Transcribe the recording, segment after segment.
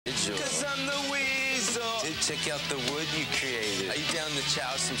Cause I'm the weasel. Dude, check out the wood you created. Are you down to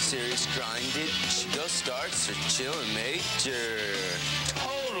chow some serious grindage? Those starts are chillin', major.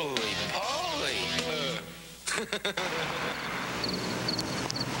 Totally Pauly.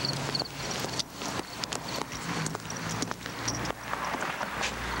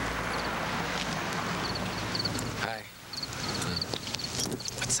 Hi.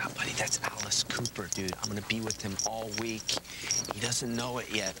 What's up, buddy? That's Alice Cooper, dude. I'm gonna be with him all week. He doesn't know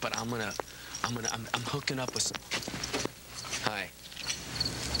it yet, but I'm hooking up with some. Hi.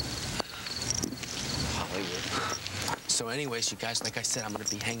 Hollywood. So anyways, you guys, like I said, I'm gonna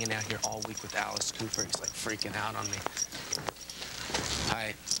be hanging out here all week with Alice Cooper. He's like freaking out on me.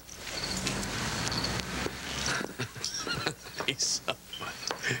 Hi. He's so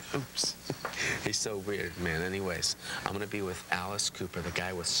funny. Oops. He's so weird, man. Anyways, I'm gonna be with Alice Cooper, the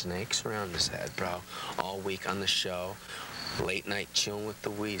guy with snakes around his head, bro, all week on the show. Late night chilling with the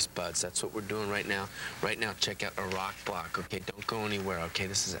Wheeze Buds. That's what we're doing right now. Right now, check out a rock block, okay? Don't go anywhere, okay?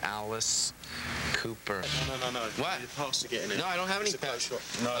 This is Alice Cooper. No. What? You need a pass to get in it. No, I don't have any pass.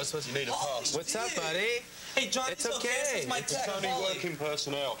 No, you need a pass. What's up, buddy? Hey, John, it's okay. This is my It's tech, only Pauly. working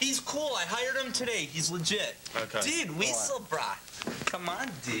personnel. He's cool. I hired him today. He's legit. Okay. Dude, Weasel bra. Come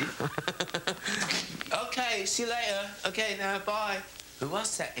on, dude. Okay, see you later. Okay, now, bye. Who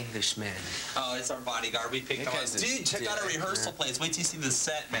was that Englishman? Oh, it's our bodyguard. We picked him up. Dude, check out our rehearsal place. Wait till you see the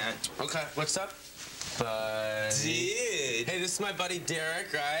set, man. Okay, what's up? Buddy. Dude. Hey, this is my buddy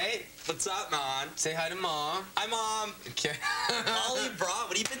Derek, right? What's up, man? Say hi to Mom. Hi, Mom. Okay. Pauly, bro,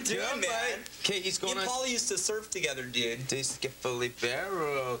 what have you been doing, man? Okay, he's going Me and on. Pauly used to surf together, dude. They used to get fully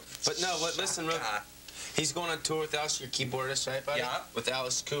barreled. But no, listen, real. He's going on tour with Alice, your keyboardist, right, buddy? Yeah. With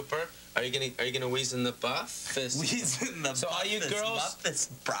Alice Cooper. Are you gonna wheeze in the buff? Wheeze in the so all you girls,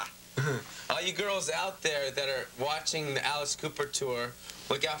 brah. all you girls out there that are watching the Alice Cooper tour,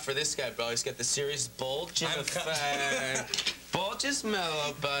 look out for this guy, bro. He's got the serious bulge in effect. Bulge is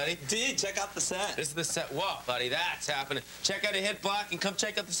mellow, buddy. Dude, check out the set. This is the set. Whoa, buddy, that's happening. Check out a hit block and come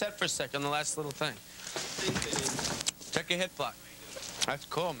check out the set for a sec on the last little thing. Check your hit block. That's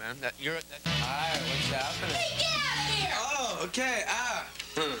cool, man. Hi, what's happening? Hey, get out of here! Oh, okay.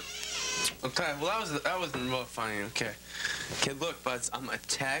 Okay, well, that wasn't real funny. Okay. Okay, look, buds, I'm a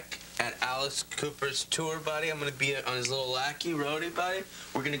tech at Alice Cooper's tour, buddy. I'm gonna be on his little lackey roadie, buddy.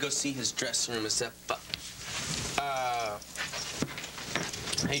 We're gonna go see his dressing room. Is that how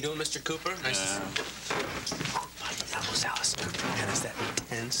you doing, Mr. Cooper? Nice to see you. Buddy, that was Alice Cooper. Man, is that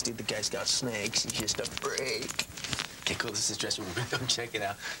intense? Dude, the guy's got snakes. He's just a freak. Okay, cool. This is his dressing room. Don't check it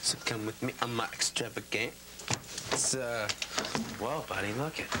out. So come with me on my extravagant. It's, whoa, buddy,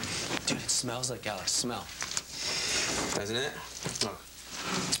 look it. Dude, it smells like Alice. Smell. Doesn't it? Look.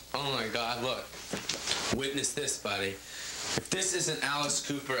 Oh, my God, look. Witness this, buddy. If this isn't Alice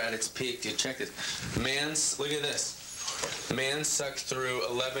Cooper at its peak, dude, check this. Look at this. Man sucked through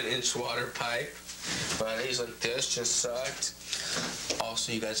 11-inch water pipe. Buddy, he's like this, just sucked.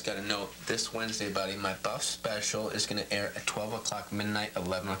 Also, you guys got to know, this Wednesday, buddy, my Buff special is going to air at 12 o'clock midnight,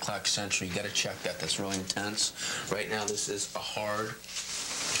 11 o'clock Central. You got to check that. That's really intense. Right now, this is a hard...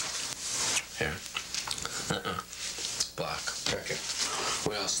 Here. Block. Check it.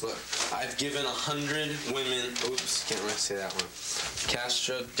 What else? Look. I've given 100 women... Oops, can't really say that one.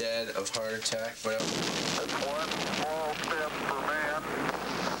 Castro dead of heart attack. What else? That's one small step for man,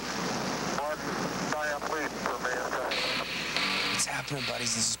 one giant leap for mankind. What's happening,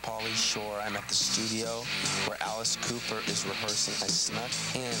 buddies? This is Pauly Shore. I'm at the studio where Alice Cooper is rehearsing. I snuck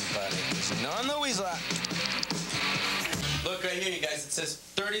in, buddy. There's none the weasel. Look right here, you guys. It says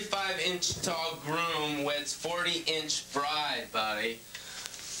 35-inch tall groom weds 40-inch bride, buddy.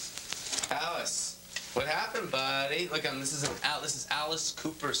 Alice, what happened, buddy? Look, this is Alice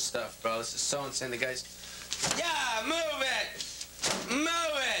Cooper stuff, bro. This is so insane. The guys, yeah, move it,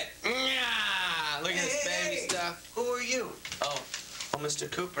 move it, yeah. Look at this baby stuff. Who are you? Oh,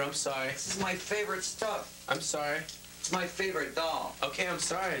 Mr. Cooper, I'm sorry. This is my favorite stuff. I'm sorry. It's my favorite doll. Okay, I'm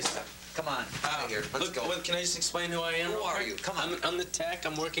sorry. Come on, out of here. Let's go. Can I just explain who I am? Who are you? Come on. I'm the tech.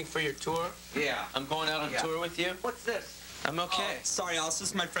 I'm working for your tour. Yeah. I'm going out on tour with you. What's this? I'm okay. Oh, sorry, Alice. This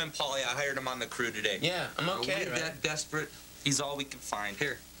is my friend Pauly. I hired him on the crew today. Yeah, I'm okay, Are we that desperate? He's all we can find.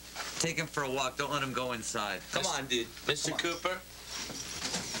 Here, take him for a walk. Don't let him go inside. Come on, dude. Mr. Cooper.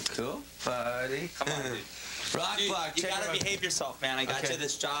 Cool, buddy. Come on, dude. Rock Dude, block. you gotta behave yourself, man. I got you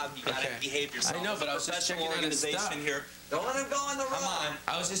this job. You gotta behave yourself. I know, but I was just checking out his stuff. Here. Don't let him go on the run. Come on.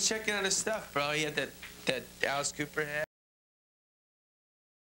 I was just checking out his stuff, bro. He had that Alice Cooper hat.